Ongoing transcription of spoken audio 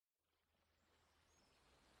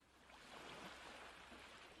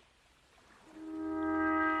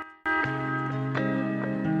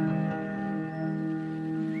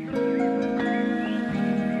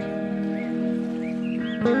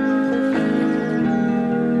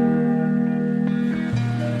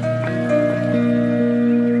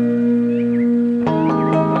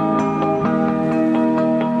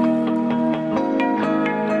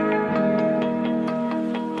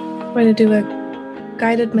going to do a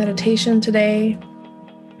guided meditation today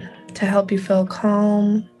to help you feel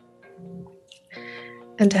calm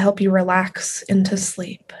and to help you relax into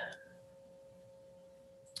sleep.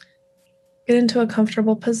 Get into a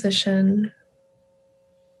comfortable position.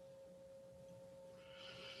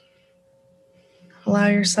 Allow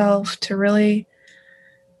yourself to really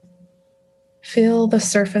feel the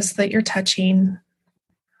surface that you're touching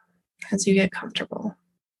as you get comfortable.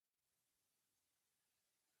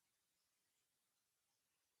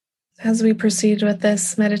 As we proceed with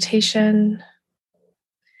this meditation,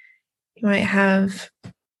 you might have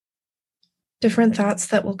different thoughts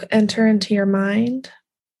that will enter into your mind.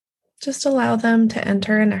 Just allow them to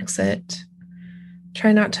enter and exit.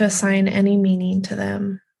 Try not to assign any meaning to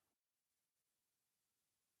them.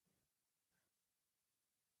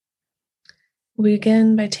 We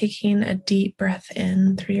begin by taking a deep breath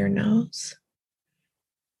in through your nose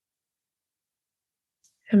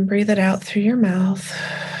and breathe it out through your mouth.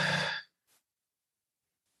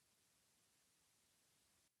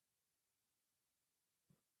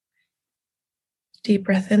 Deep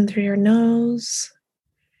breath in through your nose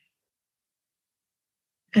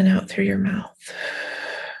and out through your mouth.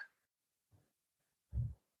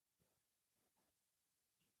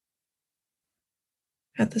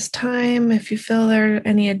 At this time, if you feel there are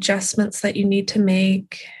any adjustments that you need to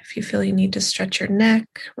make, if you feel you need to stretch your neck,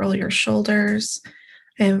 roll your shoulders,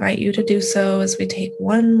 I invite you to do so as we take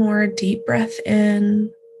one more deep breath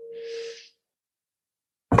in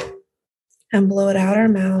and blow it out our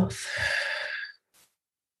mouth.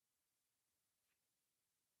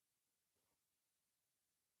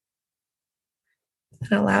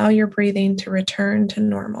 And allow your breathing to return to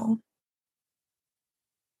normal.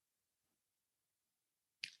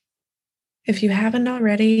 If you haven't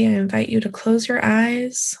already, I invite you to close your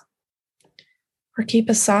eyes or keep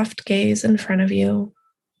a soft gaze in front of you.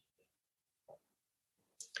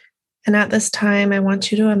 And at this time, I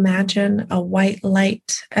want you to imagine a white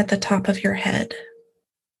light at the top of your head.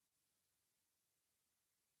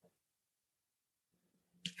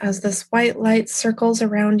 As this white light circles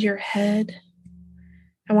around your head,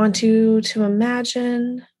 I want you to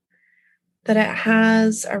imagine that it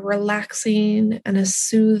has a relaxing and a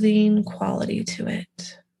soothing quality to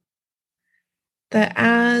it. That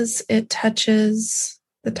as it touches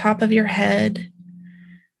the top of your head,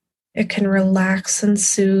 it can relax and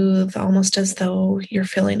soothe almost as though you're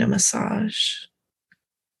feeling a massage.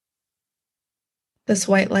 This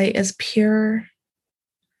white light is pure.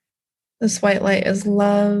 This white light is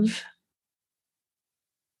love.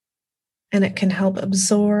 And it can help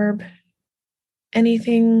absorb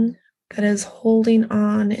anything that is holding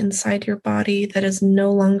on inside your body that is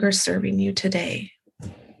no longer serving you today.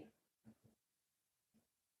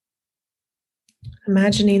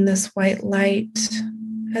 Imagining this white light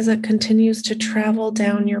as it continues to travel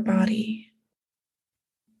down your body,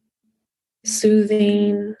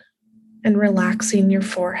 soothing and relaxing your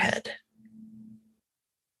forehead,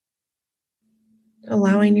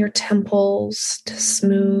 allowing your temples to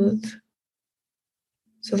smooth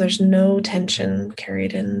so there's no tension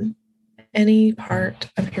carried in any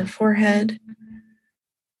part of your forehead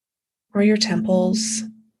or your temples.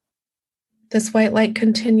 This white light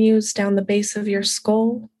continues down the base of your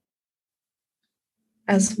skull,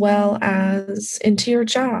 as well as into your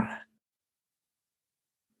jaw.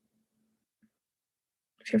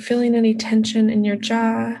 If you're feeling any tension in your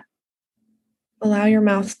jaw, allow your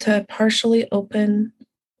mouth to partially open,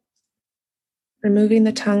 removing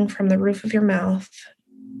the tongue from the roof of your mouth.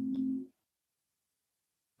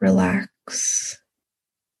 Relax.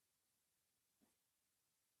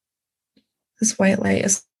 This white light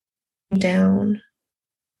is down,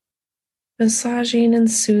 massaging and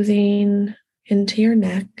soothing into your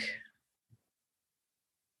neck.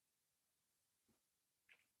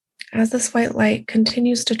 As this white light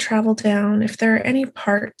continues to travel down, if there are any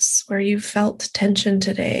parts where you felt tension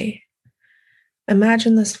today,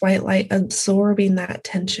 imagine this white light absorbing that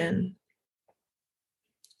tension,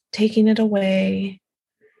 taking it away,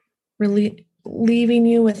 really leaving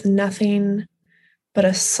you with nothing but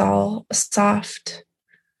a soft,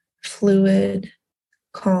 fluid,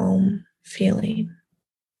 calm feeling.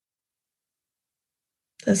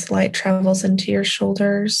 This light travels into your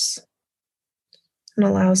shoulders and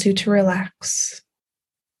allows you to relax,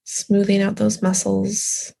 smoothing out those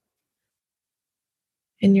muscles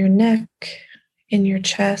in your neck, in your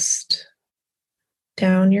chest,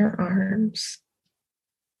 down your arms.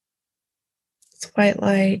 This white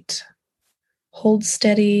light holds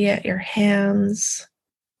steady at your hands,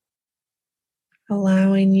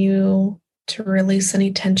 allowing you to release any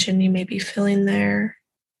tension you may be feeling there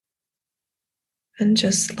and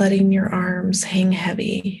just letting your arms hang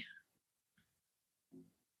heavy.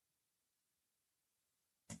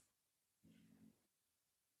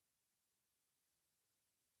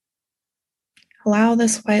 Allow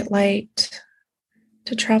this white light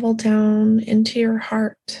to travel down into your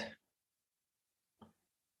heart.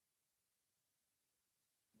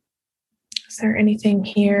 Is there anything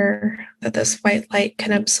here that this white light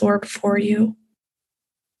can absorb for you?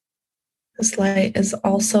 This light is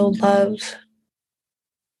also love.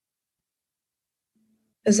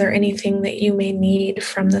 Is there anything that you may need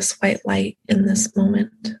from this white light in this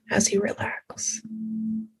moment as you relax?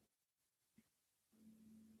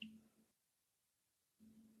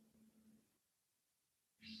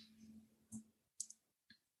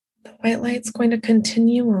 The white light's going to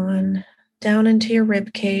continue on down into your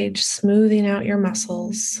rib cage, smoothing out your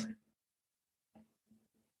muscles.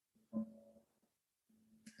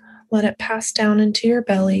 Let it pass down into your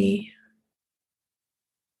belly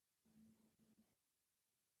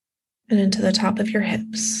and into the top of your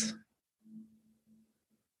hips.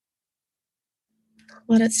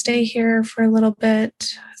 Let it stay here for a little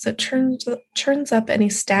bit as it churns up any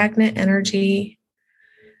stagnant energy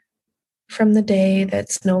from the day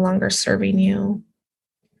that's no longer serving you,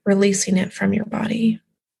 releasing it from your body.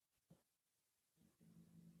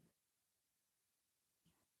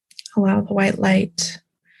 Allow the white light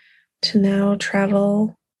to now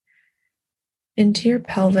travel into your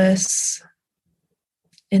pelvis,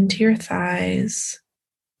 into your thighs,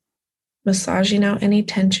 massaging out any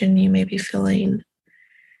tension you may be feeling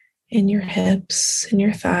in your hips, in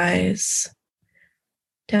your thighs,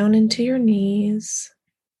 down into your knees.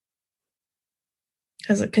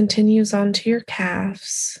 As it continues onto your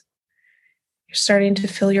calves, you're starting to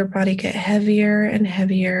feel your body get heavier and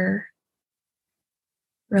heavier,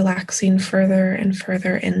 relaxing further and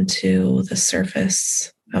further into the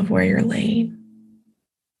surface of where you're laying.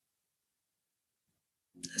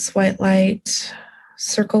 This white light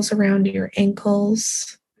circles around your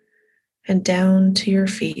ankles and down to your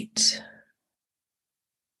feet.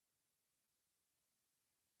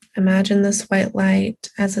 Imagine this white light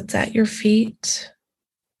as it's at your feet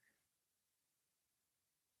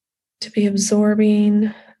to be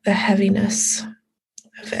absorbing the heaviness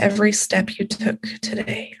of every step you took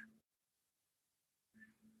today.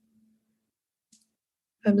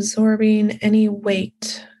 Absorbing any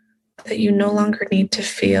weight that you no longer need to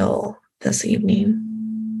feel this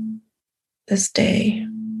evening, this day.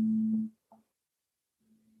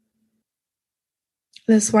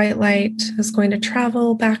 This white light is going to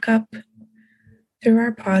travel back up through our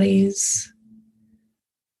bodies,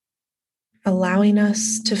 allowing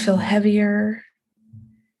us to feel heavier,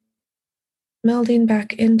 melding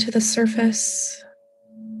back into the surface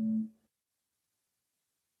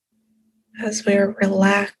as we are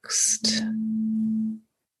relaxed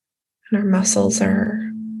and our muscles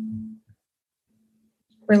are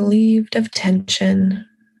relieved of tension.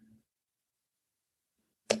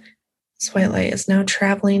 This white light is now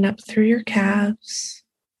traveling up through your calves,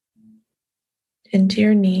 into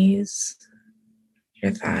your knees,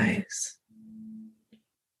 your thighs,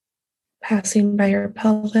 passing by your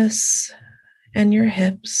pelvis and your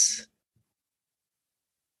hips,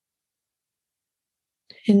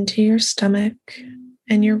 into your stomach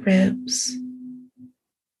and your ribs,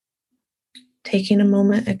 taking a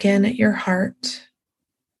moment again at your heart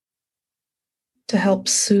to help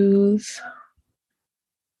soothe,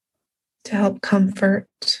 to help comfort,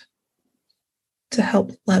 to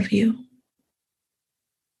help love you.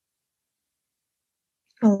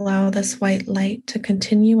 Allow this white light to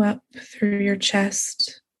continue up through your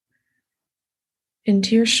chest,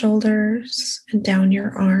 into your shoulders, and down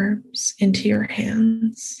your arms, into your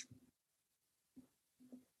hands.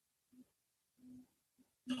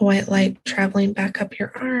 White light traveling back up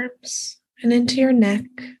your arms and into your neck,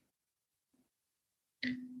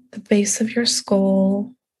 the base of your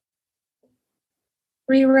skull,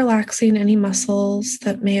 relaxing any muscles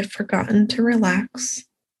that may have forgotten to relax,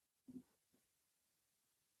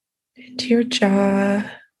 into your jaw,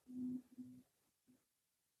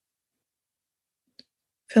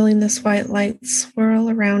 feeling this white light swirl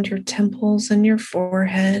around your temples and your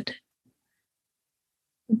forehead,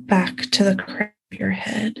 back to the crown of your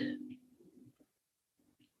head.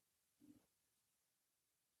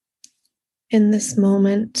 In this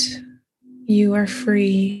moment, you are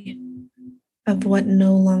free of what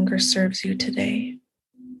no longer serves you today.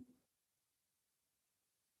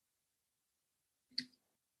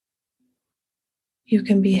 You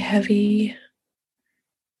can be heavy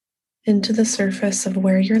into the surface of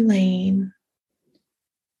where you're laying,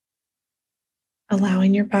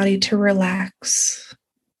 allowing your body to relax,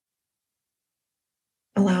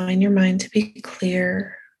 allowing your mind to be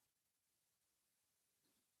clear,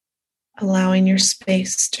 allowing your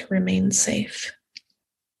space to remain safe.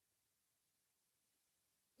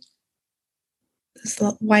 This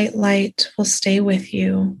white light will stay with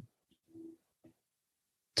you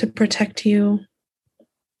to protect you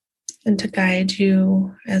and to guide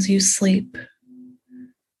you as you sleep,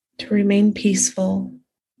 to remain peaceful,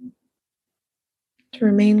 to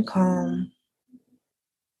remain calm,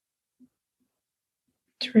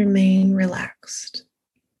 to remain relaxed.